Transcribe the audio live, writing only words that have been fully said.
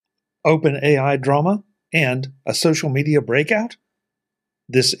OpenAI drama, and a social media breakout?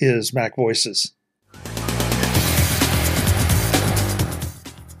 This is MacVoices.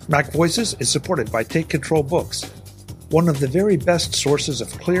 MacVoices is supported by Take Control Books, one of the very best sources of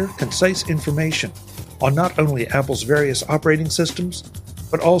clear, concise information on not only Apple's various operating systems,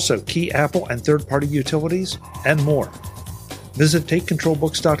 but also key Apple and third-party utilities and more. Visit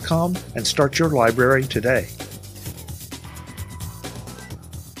TakeControlBooks.com and start your library today.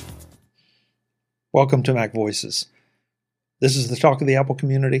 Welcome to MacVoices. This is the talk of the Apple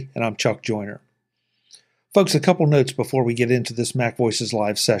community, and I'm Chuck Joyner. Folks, a couple notes before we get into this MacVoices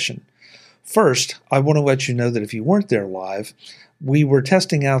live session. First, I want to let you know that if you weren't there live, we were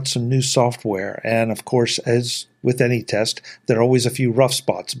testing out some new software, and of course, as with any test, there are always a few rough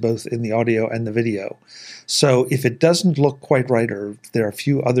spots, both in the audio and the video. So if it doesn't look quite right, or if there are a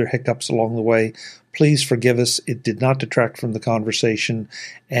few other hiccups along the way, please forgive us. It did not detract from the conversation,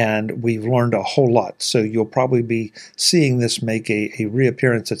 and we've learned a whole lot. So you'll probably be seeing this make a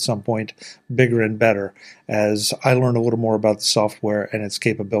reappearance at some point, bigger and better, as I learn a little more about the software and its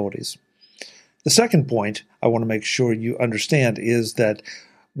capabilities. The second point I want to make sure you understand is that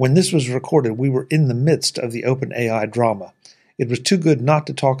when this was recorded, we were in the midst of the OpenAI drama. It was too good not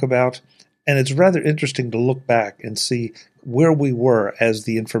to talk about, and it's rather interesting to look back and see where we were as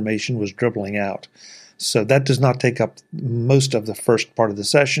the information was dribbling out. So that does not take up most of the first part of the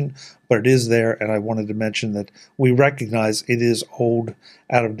session, but it is there, and I wanted to mention that we recognize it is old,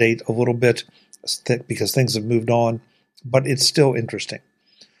 out of date a little bit, because things have moved on, but it's still interesting.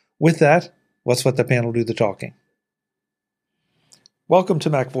 With that, let's let the panel do the talking. Welcome to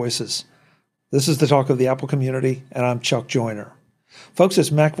MacVoices. This is the talk of the Apple community, and I'm Chuck Joyner. Folks,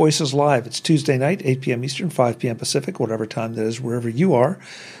 it's MacVoices Live. It's Tuesday night, 8 p.m. Eastern, 5 p.m. Pacific, whatever time that is, wherever you are.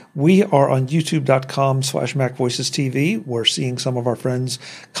 We are on youtube.com/MacVoicesTV. We're seeing some of our friends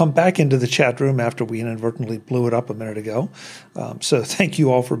come back into the chat room after we inadvertently blew it up a minute ago. So thank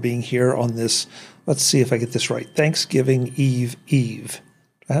you all for being here on this, let's see if I get this right, Thanksgiving Eve. Do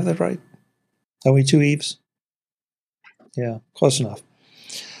I have that right? Are we two Eves? Yeah, close enough.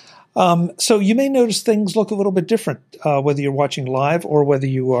 So you may notice things look a little bit different, whether you're watching live or whether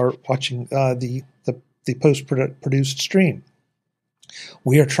you are watching the post-produced stream.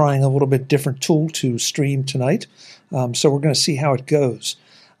 We are trying a little bit different tool to stream tonight, so we're going to see how it goes.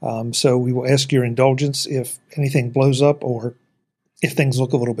 So we will ask your indulgence if anything blows up or if things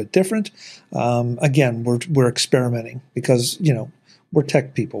look a little bit different. Again, we're experimenting because, we're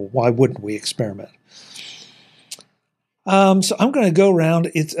tech people. Why wouldn't we experiment? So I'm going to go around.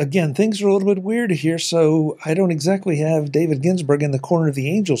 Things are a little bit weird here, so I don't exactly have David Ginsburg in the corner of the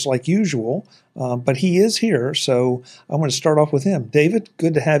angels like usual, but he is here, so I'm going to start off with him. David,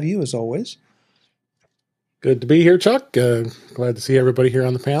 good to have you as always. Good to be here, Chuck. Glad to see everybody here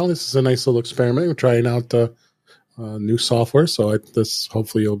on the panel. This is a nice little experiment. We're trying out new software, so this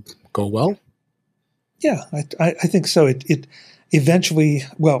hopefully will go well. Yeah, I think so. It eventually,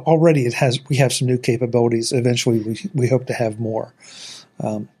 well, already we have some new capabilities. Eventually, we hope to have more.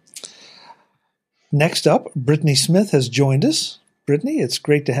 Next up, Brittany Smith has joined us. Brittany, it's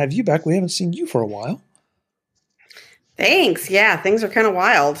great to have you back. We haven't seen you for a while. Thanks. Yeah, things are kind of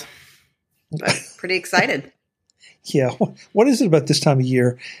wild, but pretty excited. Yeah. What is it about this time of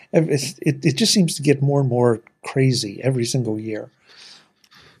year? It just seems to get more and more crazy every single year.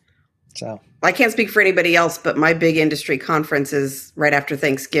 So I can't speak for anybody else, but my big industry conference is right after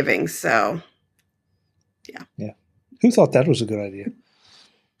Thanksgiving. So, yeah. Yeah. Who thought that was a good idea?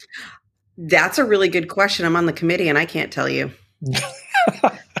 That's a really good question. I'm on the committee and I can't tell you.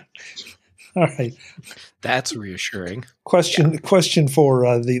 All right. That's reassuring. Question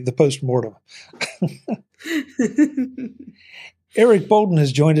for the postmortem. Eric Bolden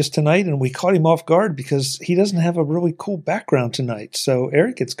has joined us tonight, and we caught him off guard because he doesn't have a really cool background tonight. So,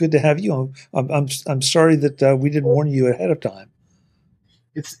 Eric, it's good to have you. I'm sorry that we didn't warn you ahead of time.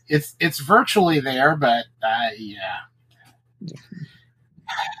 It's virtually there, but yeah.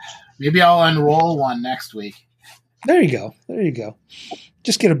 Maybe I'll unroll one next week. There you go.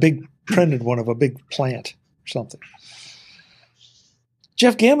 Just get a big printed one of a big plant or something.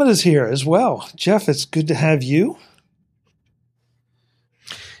 Jeff Gammon is here as well. Jeff, it's good to have you.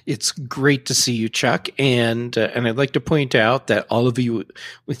 It's great to see you, Chuck, and I'd like to point out that all of you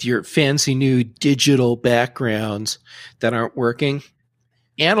with your fancy new digital backgrounds that aren't working,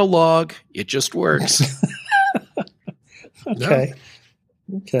 analog, it just works. Okay.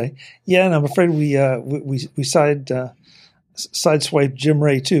 Yeah, and I'm afraid we sideswiped Jim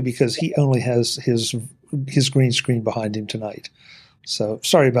Ray too because he only has his green screen behind him tonight. So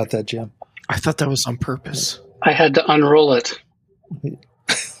sorry about that, Jim. I thought that was on purpose. I had to unroll it.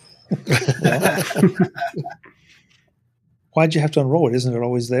 Well, why'd you have to unroll it? Isn't it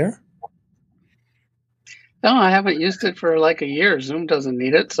always there? No, I haven't used it for like a year. Zoom doesn't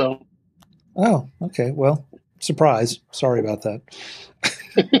need it, so. Oh, okay. Well, surprise. Sorry about that.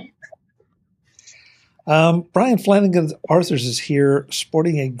 Brian Flanagan Arthurs is here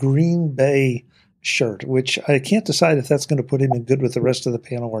sporting a Green Bay shirt, which I can't decide if that's going to put him in good with the rest of the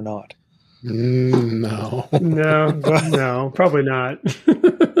panel or not. No. No, probably not.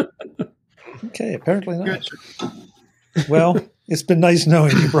 Okay, apparently not. Well, it's been nice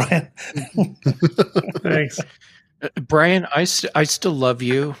knowing you, Brian. Thanks. Brian, I still love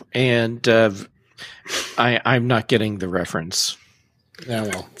you, and I'm not getting the reference. Yeah,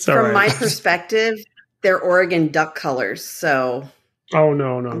 well. From my perspective, they're Oregon Duck colors, so Oh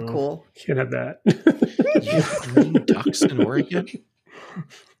no, I'm cool. Can't have that. Green ducks in Oregon?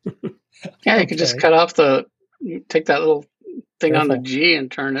 Yeah, you could just take that little thing on the G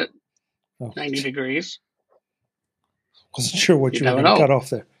and turn it 90 degrees. Wasn't sure what you were going to cut off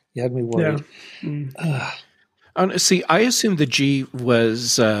there. You had me worried. Yeah. See, I assumed the G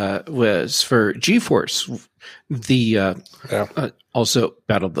was for G-Force. Also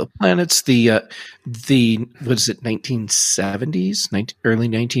Battle of the Planets. The what is it? 1970s, early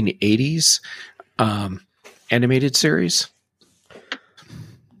 1980s animated series.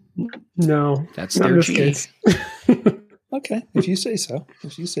 No, that's their G. Okay, if you say so.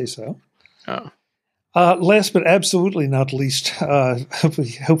 Oh. Last but absolutely not least,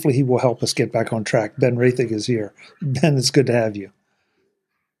 hopefully he will help us get back on track. Ben Rathig is here. Ben, it's good to have you.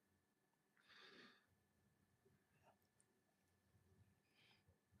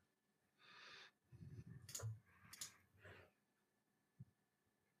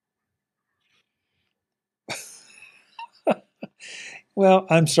 Well,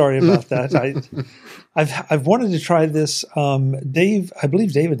 I'm sorry about that. I've wanted to try this. Dave, I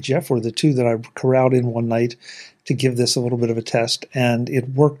believe Dave and Jeff were the two that I corralled in one night to give this a little bit of a test, and it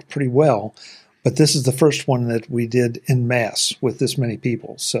worked pretty well. But this is the first one that we did en masse with this many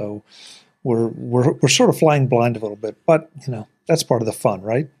people, so we're sort of flying blind a little bit. But that's part of the fun,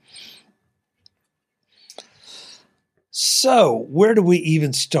 right? So where do we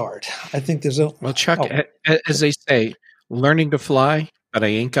even start? I think there's Chuck, as they say, learning to fly, but I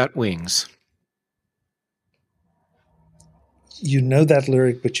ain't got wings. You know that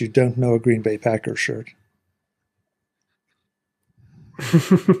lyric, but you don't know a Green Bay Packers shirt.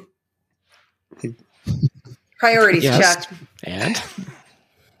 Priorities, yes. Chuck. And?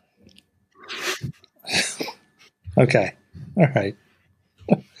 Okay. All right.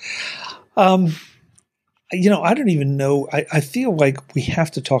 I don't even know. I feel like we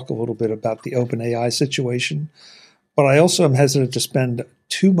have to talk a little bit about the OpenAI situation, but I also am hesitant to spend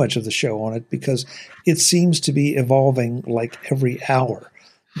too much of the show on it because it seems to be evolving like every hour.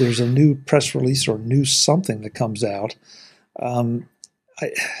 There's a new press release or new something that comes out.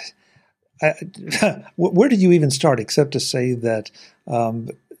 Where do you even start except to say that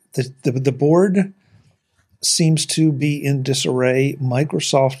the board seems to be in disarray.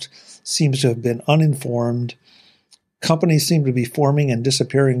 Microsoft seems to have been uninformed. Companies seem to be forming and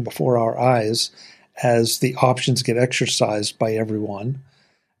disappearing before our eyes as the options get exercised by everyone.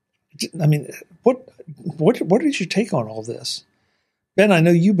 I mean, what is your take on all this? Ben, I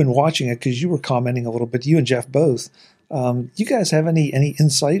know you've been watching it because you were commenting a little bit, you and Jeff both. You guys have any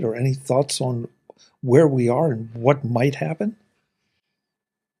insight or any thoughts on where we are and what might happen?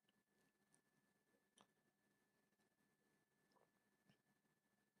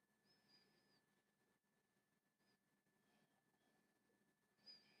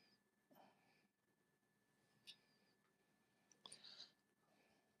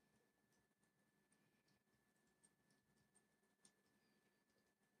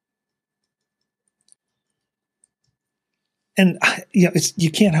 And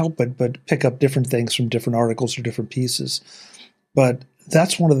you can't help but pick up different things from different articles or different pieces. But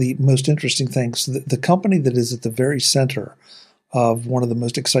that's one of the most interesting things. The company that is at the very center of one of the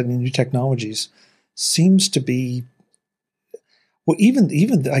most exciting new technologies seems to be, well,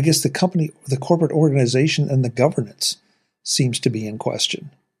 even I guess the company, the corporate organization, and the governance seems to be in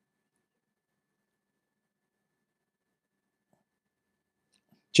question.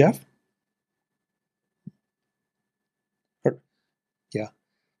 Jeff? Yeah.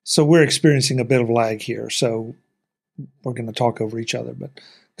 So we're experiencing a bit of lag here, so we're going to talk over each other. But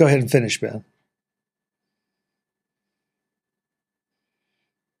go ahead and finish, Ben.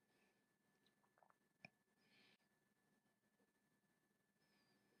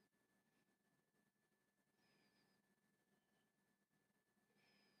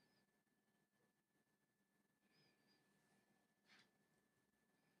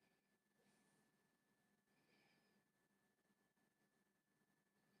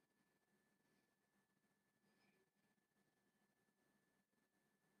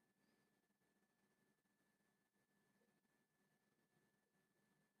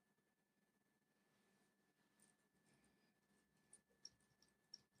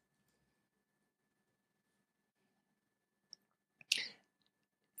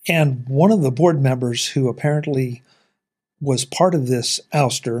 And one of the board members who apparently was part of this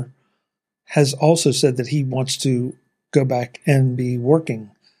ouster has also said that he wants to go back and be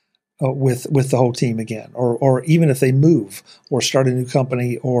working with the whole team again, or even if they move or start a new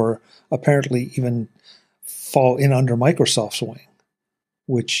company, or apparently even fall in under Microsoft's wing,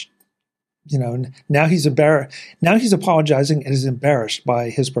 which, now he's embarrassed. Now he's apologizing and is embarrassed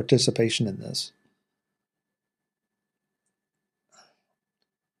by his participation in this.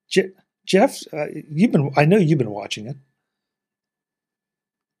 Jeff, I know you've been watching it.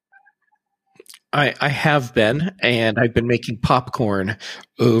 I have been, and I've been making popcorn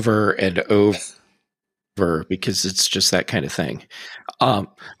over and over because it's just that kind of thing.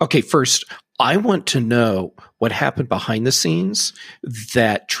 Okay, first, I want to know what happened behind the scenes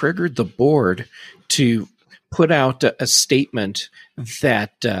that triggered the board to put out a statement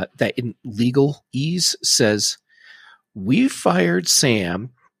that in legalese says, "We fired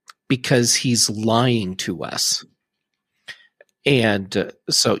Sam because he's lying to us." And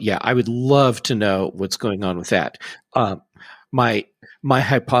so, yeah, I would love to know what's going on with that. My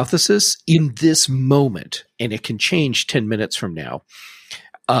hypothesis in this moment, and it can change 10 minutes from now,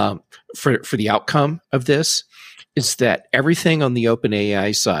 for the outcome of this, is that everything on the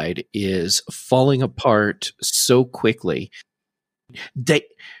OpenAI side is falling apart so quickly.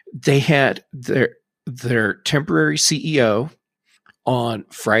 They had their temporary CEO on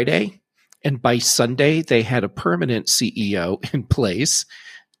Friday. And by Sunday, they had a permanent CEO in place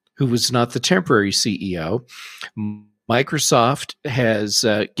who was not the temporary CEO. Microsoft has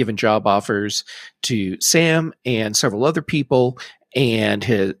given job offers to Sam and several other people, and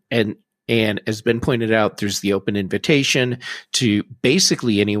has been pointed out, there's the open invitation to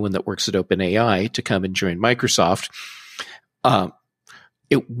basically anyone that works at OpenAI to come and join Microsoft.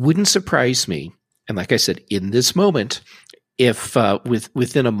 It wouldn't surprise me, and like I said, in this moment, if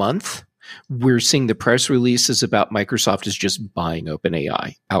within a month, we're seeing the press releases about Microsoft is just buying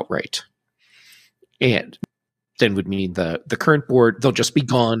OpenAI outright. And then would mean the current board, they'll just be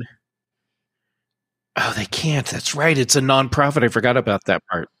gone. Oh, they can't. That's right. It's a nonprofit. I forgot about that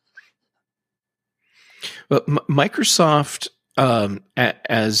part. Well, Microsoft,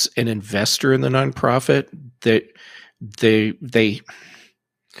 as an investor in the nonprofit, they're the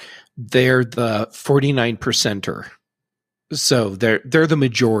 49%er. So they're the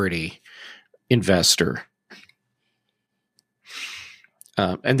majority investor,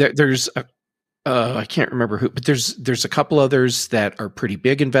 and there's I can't remember who, but there's a couple others that are pretty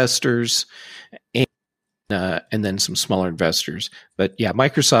big investors, and then some smaller investors. But yeah,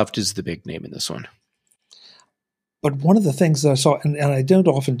 Microsoft is the big name in this one. But one of the things that I saw, and I don't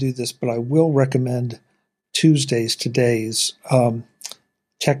often do this, but I will recommend today's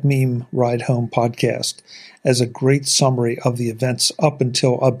Tech Meme Ride Home podcast as a great summary of the events up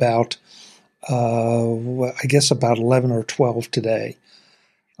until about I guess about 11 or 12 today.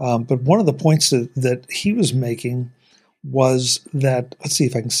 But one of the points that he was making was that, let's see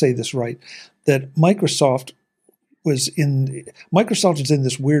if I can say this right, that Microsoft is in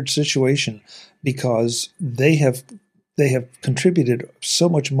this weird situation because they have contributed so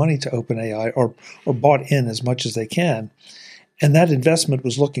much money to OpenAI or bought in as much as they can. And that investment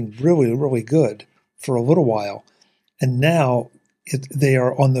was looking really, really good for a little while. And now they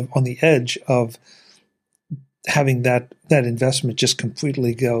are on the edge of having that investment just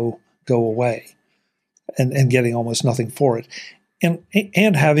completely go away, and getting almost nothing for it,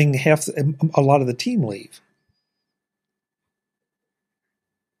 and having a lot of the team leave.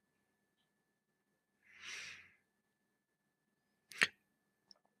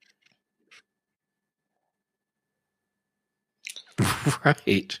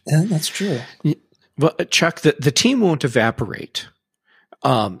 Right. Yeah, that's true. Well, Chuck, the team won't evaporate.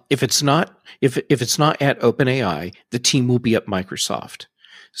 If it's not at OpenAI, the team will be at Microsoft.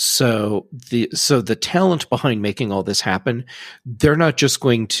 So the talent behind making all this happen, they're not just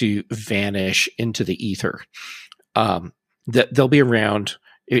going to vanish into the ether. That they'll be around.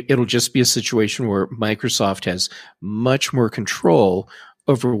 It'll just be a situation where Microsoft has much more control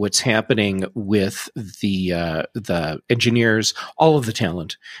over what's happening with the engineers, all of the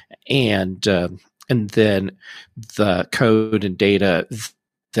talent, and then the code and data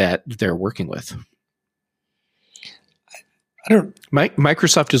that they're working with.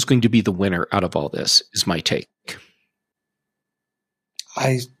 Microsoft is going to be the winner out of all this, is my take.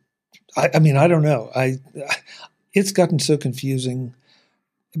 I mean, I don't know. It's gotten so confusing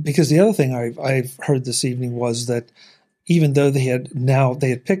because the other thing I've heard this evening was that even though they had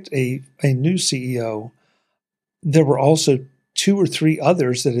picked a new CEO, there were also 2 or 3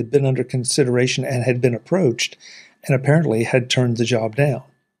 others that had been under consideration and had been approached and apparently had turned the job down.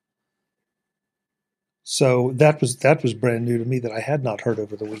 So that was brand new to me that I had not heard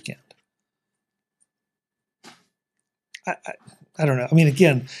over the weekend. I don't know. I mean,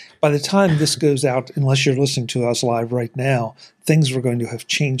 again, by the time this goes out, unless you're listening to us live right now, things are going to have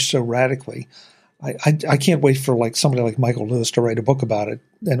changed so radically. I can't wait for like somebody like Michael Lewis to write a book about it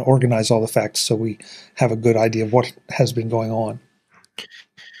and organize all the facts so we have a good idea of what has been going on.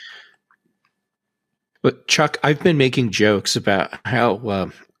 But Chuck, I've been making jokes about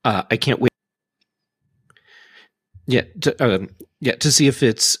how I can't wait. To see if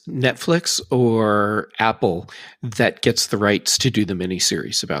it's Netflix or Apple that gets the rights to do the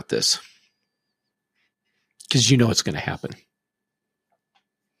miniseries about this, because it's going to happen.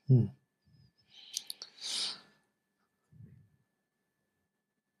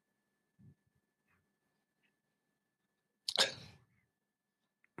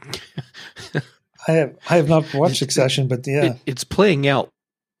 I have not watched Succession, but yeah, it's playing out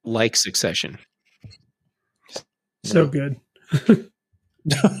like Succession. So good.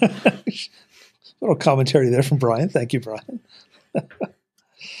 Little commentary there from Brian. Thank you, Brian.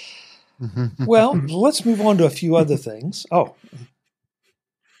 Well, let's move on to a few other things. Oh.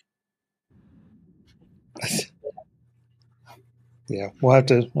 Yeah, we'll have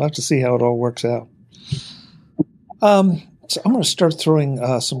to see how it all works out. So I'm going to start throwing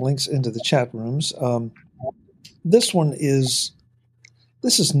some links into the chat rooms. This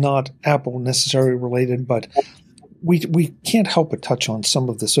is not Apple necessarily related, but we can't help but touch on some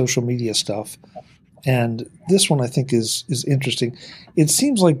of the social media stuff. And this one I think is interesting. It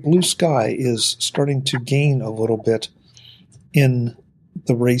seems like Bluesky is starting to gain a little bit in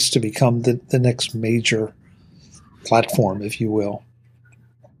the race to become the next major platform, if you will.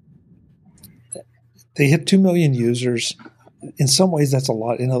 They hit 2 million users. In some ways, that's a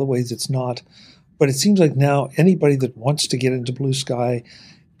lot. In other ways, it's not. But it seems like now anybody that wants to get into Bluesky,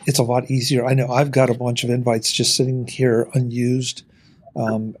 it's a lot easier. I know I've got a bunch of invites just sitting here unused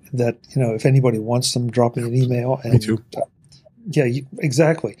that, if anybody wants them, drop me an email. And, me too. Yeah,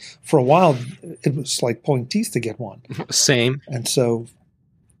 exactly. For a while, it was like pulling teeth to get one. Same. And so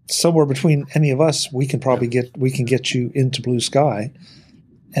somewhere between any of us, we can probably get you into Bluesky.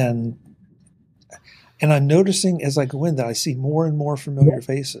 And I'm noticing as I go in that I see more and more familiar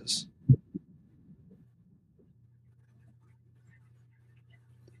faces.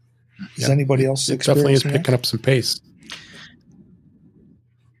 Is anybody else It definitely is experiencing picking up some pace.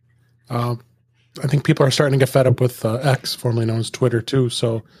 I think people are starting to get fed up with X, formerly known as Twitter, too.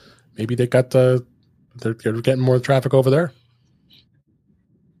 So maybe they're getting more traffic over there.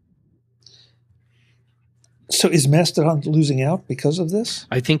 So is Mastodon losing out because of this?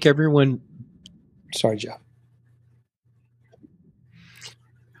 I think everyone. Sorry, Jeff.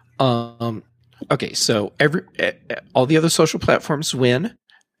 Okay, so all the other social platforms win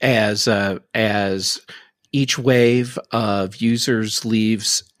as each wave of users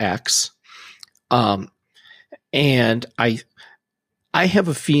leaves X, and I have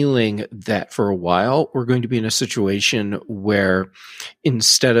a feeling that for a while we're going to be in a situation where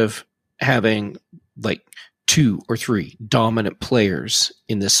instead of having like 2 or 3 dominant players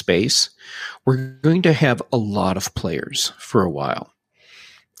in this space, we're going to have a lot of players for a while.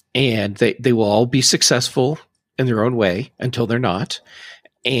 And they will all be successful in their own way until they're not.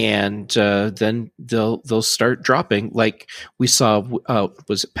 And then they'll start dropping, like we saw,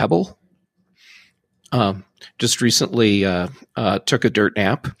 was it Pebble? Just recently took a dirt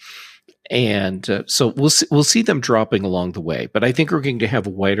nap. And so we'll see them dropping along the way. But I think we're going to have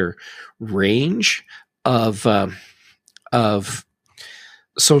a wider range of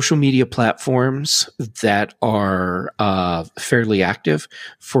social media platforms that are fairly active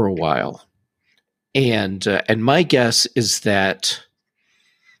for a while, and my guess is that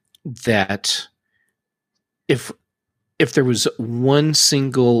if there was one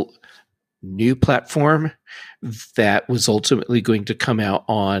single new platform that was ultimately going to come out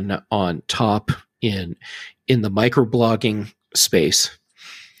on top in the microblogging space,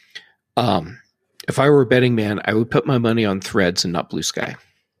 if I were a betting man, I would put my money on Threads and not Bluesky.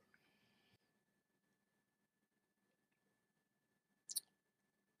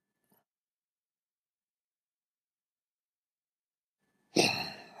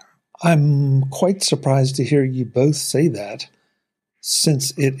 I'm quite surprised to hear you both say that,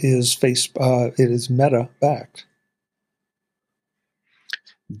 since it is Meta backed.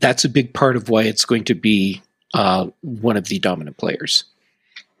 That's a big part of why it's going to be one of the dominant players.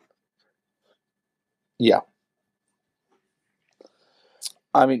 Yeah.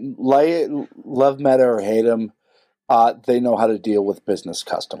 I mean, love Meta or hate them, they know how to deal with business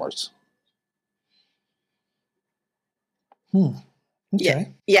customers.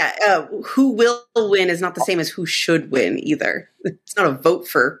 Okay. Yeah. Who will win is not the same as who should win either. It's not a vote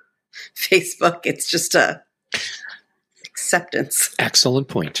for Facebook. It's just a acceptance. Excellent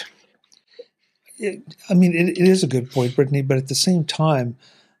point. It is a good point, Brittany, but at the same time,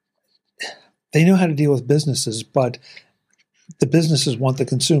 they know how to deal with businesses, but the businesses want the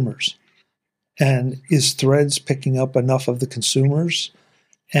consumers. And is Threads picking up enough of the consumers?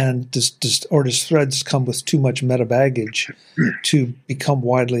 And does Threads come with too much meta baggage to become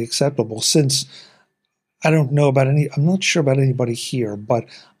widely acceptable? Since I'm not sure about anybody here, but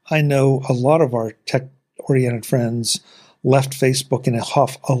I know a lot of our tech-oriented friends left Facebook in a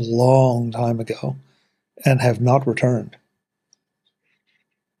huff a long time ago and have not returned.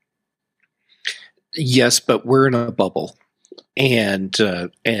 Yes, but we're in a bubble, and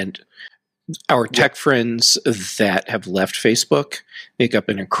our tech friends that have left Facebook make up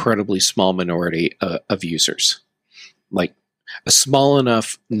an incredibly small minority of users, like a small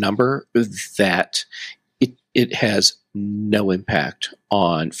enough number that it has no impact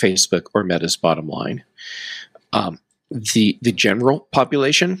on Facebook or Meta's bottom line. The general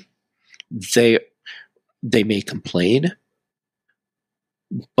population, they may complain,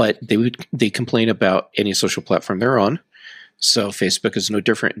 but they complain about any social platform they're on. So Facebook is no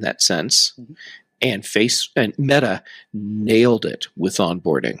different in that sense. Mm-hmm. And Meta nailed it with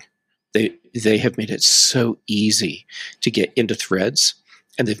onboarding. They have made it so easy to get into Threads,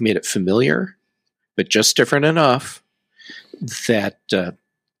 and they've made it familiar, but just different enough that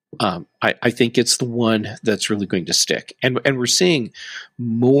I think it's the one that's really going to stick. And we're seeing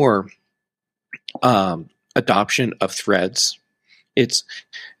more adoption of Threads.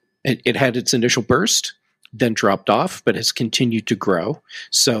 It had its initial burst, then dropped off, but has continued to grow.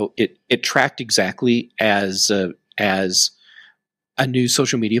 So it tracked exactly as a new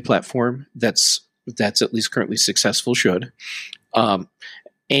social media platform that's at least currently successful should. And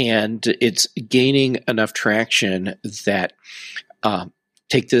it's gaining enough traction that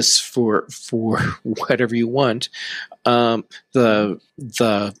take this for whatever you want.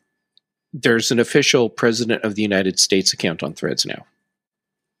 There's an official President of the United States account on Threads now.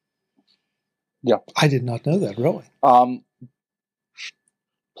 Yeah, I did not know that, really.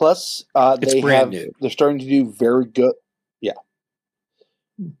 Plus, they're starting to do very good. Yeah.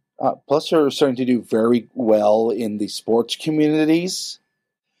 Plus, they're starting to do very well in the sports communities,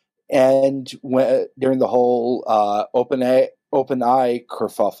 and during the whole OpenAI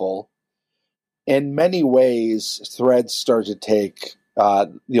kerfuffle, in many ways, Threads started to take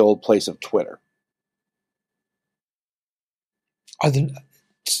the old place of Twitter.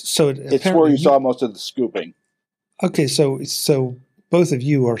 It's where you saw most of the scooping. Okay, so both of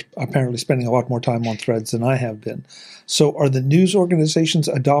you are apparently spending a lot more time on Threads than I have been. So are the news organizations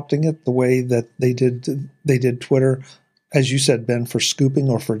adopting it the way that they did Twitter, as you said, Ben, for scooping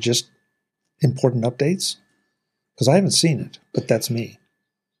or for just important updates? Because I haven't seen it, but that's me.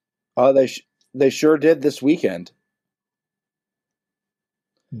 They sure did this weekend.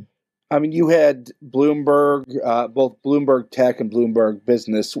 I mean, you had Bloomberg, both Bloomberg Tech and Bloomberg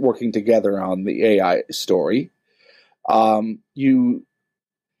Business working together on the AI story. The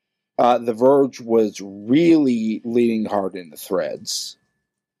Verge was really leaning hard into Threads.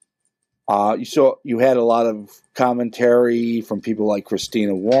 You had a lot of commentary from people like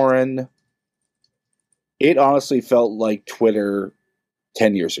Christina Warren. It honestly felt like Twitter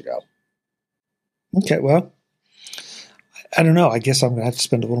 10 years ago. Okay, well, I don't know. I guess I'm going to have to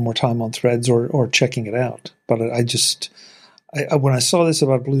spend a little more time on Threads or checking it out. But when I saw this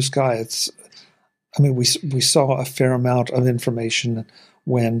about Bluesky, we saw a fair amount of information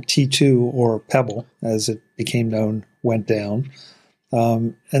when T2 or Pebble, as it became known, went down.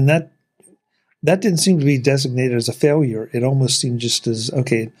 And that didn't seem to be designated as a failure. It almost seemed just as,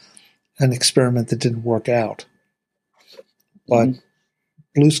 okay, an experiment that didn't work out. But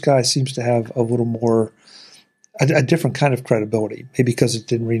Bluesky seems to have a little more, a different kind of credibility. Maybe because it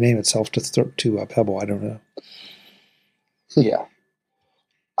didn't rename itself to Pebble. I don't know. Yeah.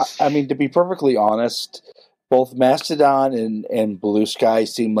 I mean, to be perfectly honest, both Mastodon and Bluesky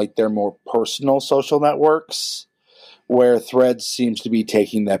seem like they're more personal social networks, where Threads seems to be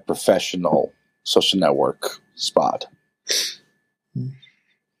taking that professional social network spot.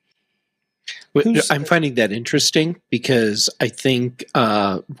 I'm finding that interesting because I think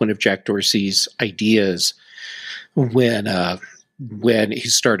one of Jack Dorsey's ideas when he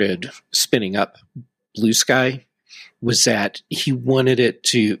started spinning up Bluesky was that he wanted it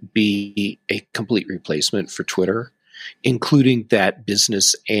to be a complete replacement for Twitter, including that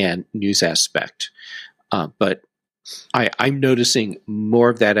business and news aspect. But I'm noticing more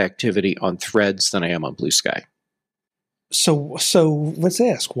of that activity on Threads than I am on Bluesky. So let's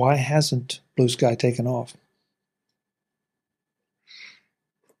ask, why hasn't Bluesky taken off?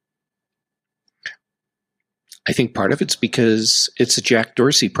 I think part of it's because it's a Jack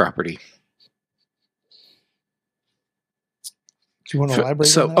Dorsey property. Do you want to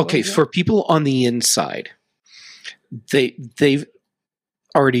elaborate on that? Okay, for people on the inside, they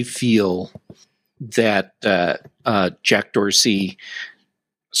already feel that Jack Dorsey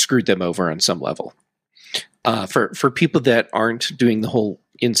screwed them over on some level. For people that aren't doing the whole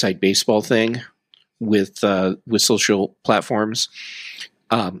inside baseball thing with social platforms,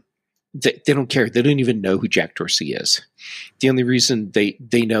 they don't care. They don't even know who Jack Dorsey is. The only reason they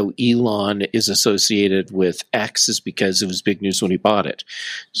know Elon is associated with X is because it was big news when he bought it.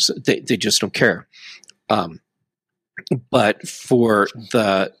 So they just don't care. But for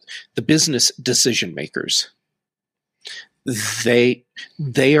the business decision makers, they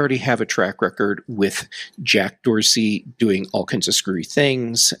already have a track record with Jack Dorsey doing all kinds of screwy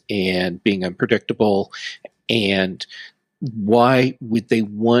things and being unpredictable. And why would they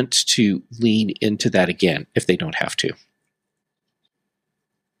want to lean into that again if they don't have to?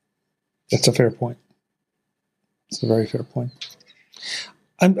 That's a fair point. It's a very fair point.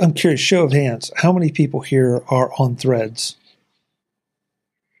 I'm curious, show of hands, how many people here are on Threads?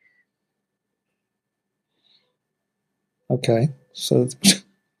 Okay, so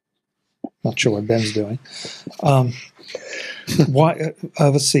not sure what Ben's doing. Why?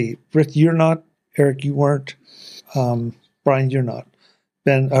 Let's see. Rick, you're not. Eric, you weren't. Brian, you're not.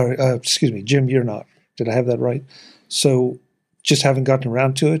 Jim, you're not. Did I have that right? So just haven't gotten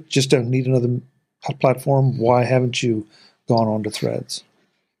around to it. Just don't need another platform. Why haven't you gone on to Threads?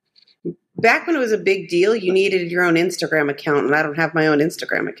 Back when it was a big deal, you needed your own Instagram account, and I don't have my own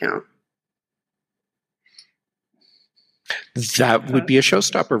Instagram account. That would be a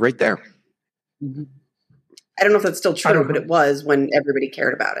showstopper right there. I don't know if that's still true, but it was when everybody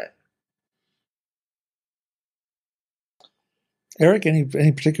cared about it. Eric, any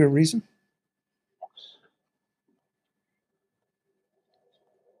particular reason?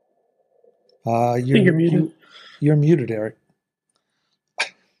 You're muted. You're muted, Eric.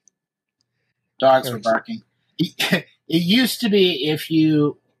 Dogs were barking. It used to be if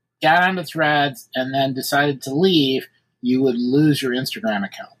you got onto Threads and then decided to leave, you would lose your Instagram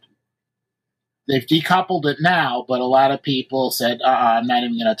account. They've decoupled it now, but a lot of people said, I'm not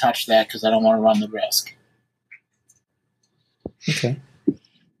even going to touch that because I don't want to run the risk. Okay.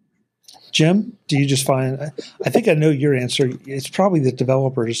 Jim, do you just find, I think I know your answer. It's probably that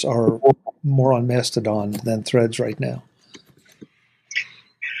developers are more on Mastodon than Threads right now.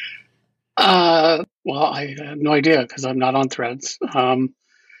 Well, I have no idea because I'm not on Threads.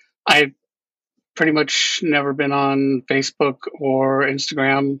 I've pretty much never been on Facebook or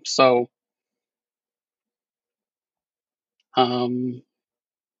Instagram, so why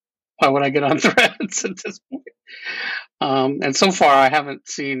would I get on Threads at this point? And so far, I haven't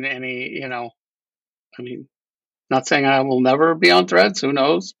seen any. I mean, not saying I will never be on Threads. Who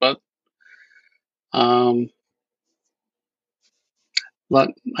knows? But I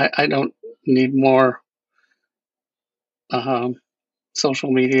don't need more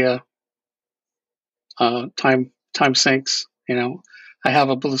social media time sinks. I have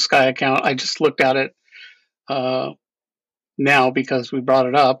a Bluesky account. I just looked at it now because we brought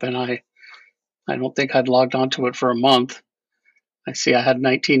it up, and I don't think I'd logged onto it for a month. I see I had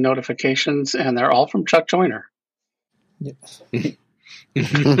 19 notifications, and they're all from Chuck Joyner. Yes.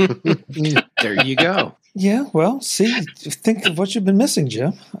 There you go. Yeah, well, see, think of what you've been missing,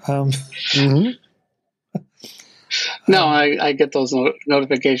 Jim. No, I get those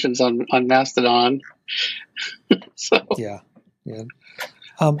notifications on Mastodon. So yeah.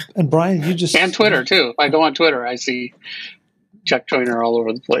 And Brian, you just and Twitter too. If I go on Twitter, I see Chuck Joyner all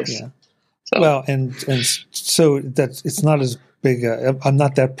over the place. Yeah. So. Well, and so that's it's not as big. I'm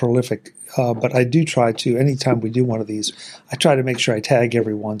not that prolific, but I do try to. Anytime we do one of these, I try to make sure I tag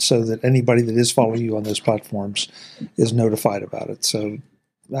everyone so that anybody that is following you on those platforms is notified about it. So,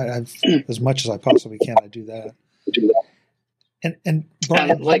 I've as much as I possibly can, I do that. And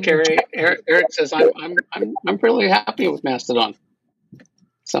Brian, like Eric says, I'm really happy with Mastodon.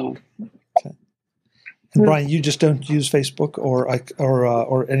 So. Okay. And Brian, you just don't use Facebook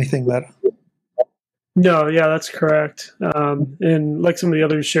or anything Meta? No, yeah, that's correct. And like some of the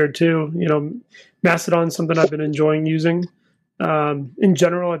others shared too, Mastodon's something I've been enjoying using. In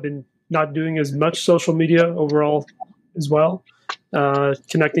general, I've been not doing as much social media overall as well.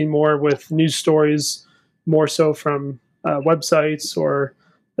 Connecting more with news stories, more so from websites or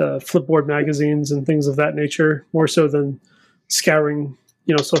Flipboard magazines and things of that nature, more so than scouring,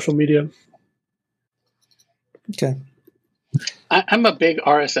 social media. Okay. I'm a big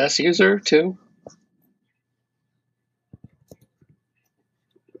RSS user too.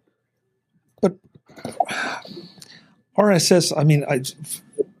 But RSS, I mean,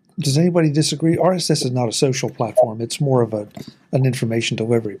 does anybody disagree? RSS is not a social platform. It's more of an information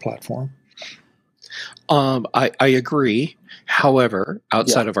delivery platform. I agree. However,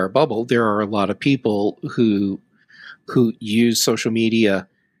 outside of our bubble, there are a lot of people who use social media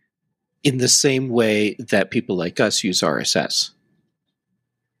in the same way that people like us use RSS,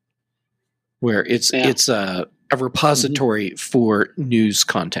 where it's a repository for news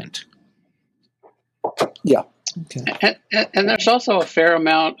content. Yeah. Okay. And there's also a fair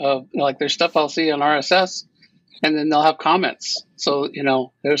amount of, like, there's stuff I'll see on RSS, and then they'll have comments. So,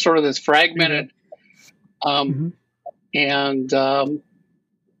 there's sort of this fragmented, and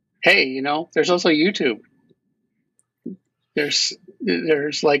hey, there's also YouTube. There's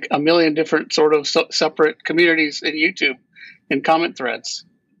like a million different sort of separate communities in YouTube and comment threads,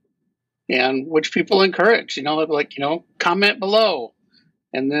 and which people encourage, comment below.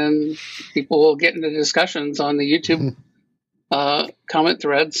 And then people will get into discussions on the YouTube comment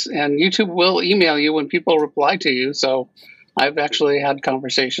threads, and YouTube will email you when people reply to you. So I've actually had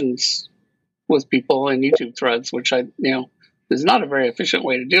conversations with people in YouTube threads, which is not a very efficient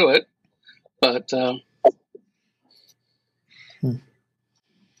way to do it, but.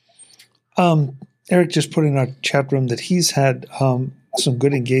 Eric just put in our chat room that he's had some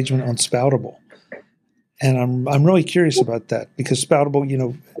good engagement on Spoutable. And I'm really curious about that because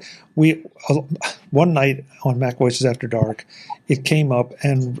Spoutable, we one night on Mac Voices After Dark, it came up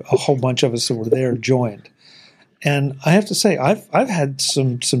and a whole bunch of us that were there joined. And I have to say, I've had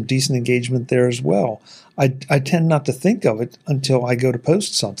some decent engagement there as well. I tend not to think of it until I go to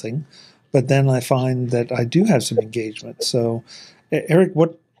post something, but then I find that I do have some engagement. So, Eric,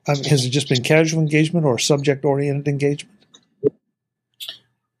 what has it just been casual engagement or subject-oriented engagement?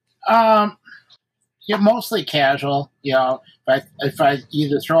 Yeah, mostly casual. If I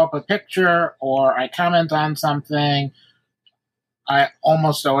either throw up a picture or I comment on something, I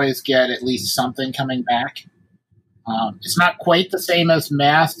almost always get at least something coming back. It's not quite the same as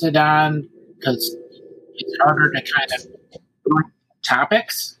Mastodon because it's harder to kind of group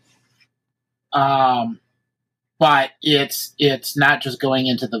topics. But it's not just going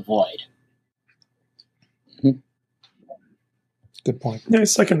into the void. Good point. Yeah, I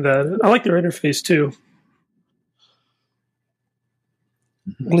second that. I like their interface too.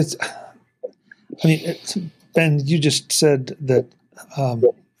 Well, Ben, you just said that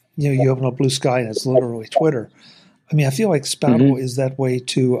you open up Bluesky and it's literally Twitter. I mean, I feel like Spoutable is that way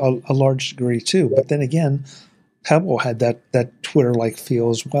to a large degree too. But then again, Pebble had that Twitter-like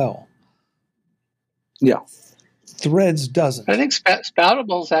feel as well. Yeah. Threads doesn't. I think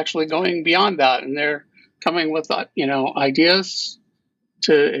Spoutable is actually going beyond that, and they're coming with ideas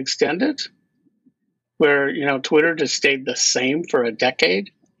to extend it, where Twitter just stayed the same for a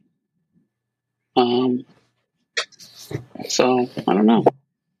decade. So I don't know.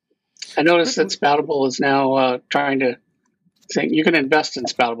 I noticed that Spoutable is now trying to think you can invest in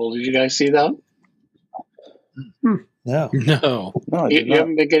Spoutable. Did you guys see that? No. You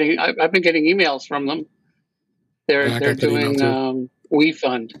haven't been getting. I've been getting emails from them. They're doing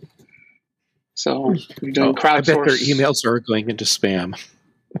WeFund. So you're doing crowdsource. I bet their emails are going into spam.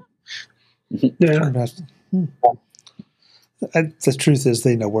 Yeah. The truth is,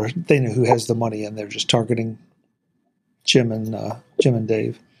 they know who has the money, and they're just targeting Jim and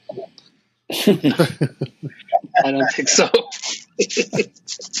Dave. I don't think so.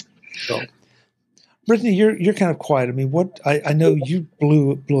 Brittany, you're kind of quiet. I mean, I know you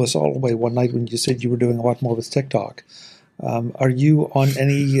blew us all away one night when you said you were doing a lot more with TikTok. Are you on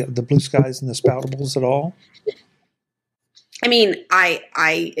any of the Blueskys and the Spoutables at all? I mean,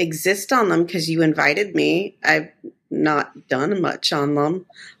 I exist on them because you invited me. I've not done much on them,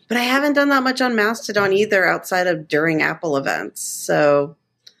 but I haven't done that much on Mastodon either outside of during Apple events. So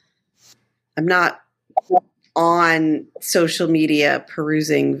I'm not on social media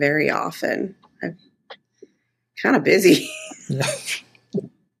perusing very often. I'm kind of busy. Yeah.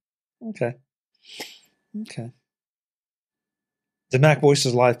 Okay. The Mac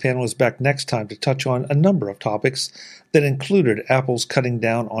Voices Live panel is back next time to touch on a number of topics that included Apple's cutting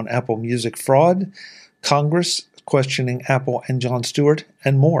down on Apple Music fraud, Congress questioning Apple and Jon Stewart,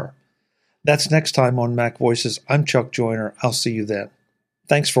 and more. That's next time on Mac Voices. I'm Chuck Joyner. I'll see you then.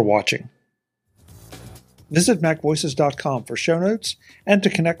 Thanks for watching. Visit MacVoices.com for show notes and to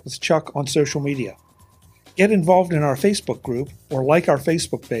connect with Chuck on social media. Get involved in our Facebook group or like our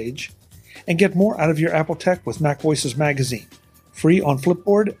Facebook page, and get more out of your Apple tech with Mac Voices Magazine, free on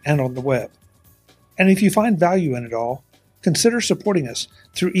Flipboard and on the web. And if you find value in it all, consider supporting us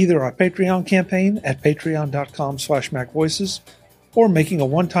through either our Patreon campaign at patreon.com/MacVoices or making a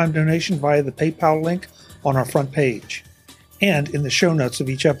one-time donation via the PayPal link on our front page and in the show notes of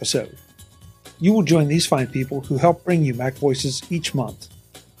each episode. You will join these fine people who help bring you Mac Voices each month.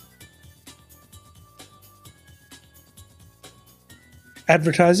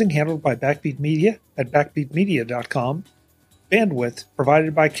 Advertising handled by Backbeat Media at backbeatmedia.com. Bandwidth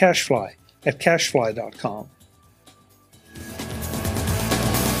provided by CashFly at cashfly.com.